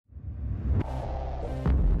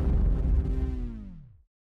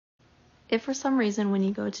if for some reason when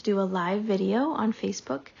you go to do a live video on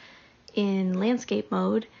Facebook in landscape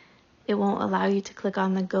mode, it won't allow you to click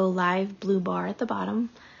on the Go Live blue bar at the bottom,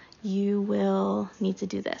 you will need to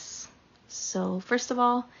do this. So first of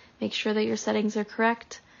all, make sure that your settings are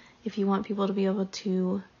correct. If you want people to be able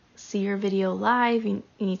to see your video live, you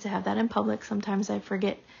need to have that in public. Sometimes I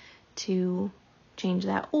forget to change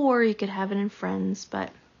that, or you could have it in Friends, but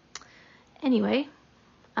anyway,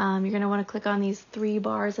 you're going to want to click on these 3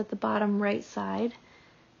 bars at the bottom right side.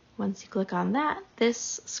 Once you click on that,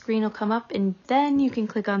 this screen will come up, and then you can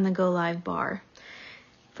click on the Go Live bar.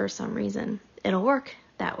 For some reason, it'll work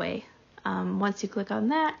that way. Once you click on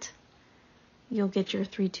that, you'll get your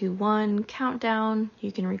 3, 2, 1 countdown.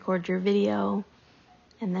 You can record your video,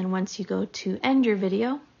 and then once you go to end your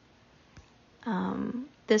video,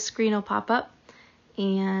 this screen will pop up,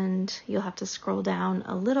 and you'll have to scroll down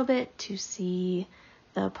a little bit to see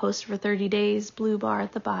the post for 30 days blue bar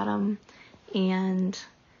at the bottom, and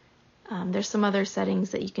there's some other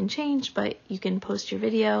settings that you can change, but you can post your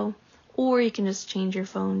video, or you can just change your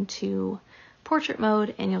phone to portrait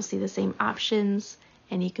mode and you'll see the same options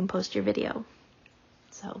and you can post your video.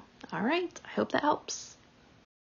 So, all right, I hope that helps.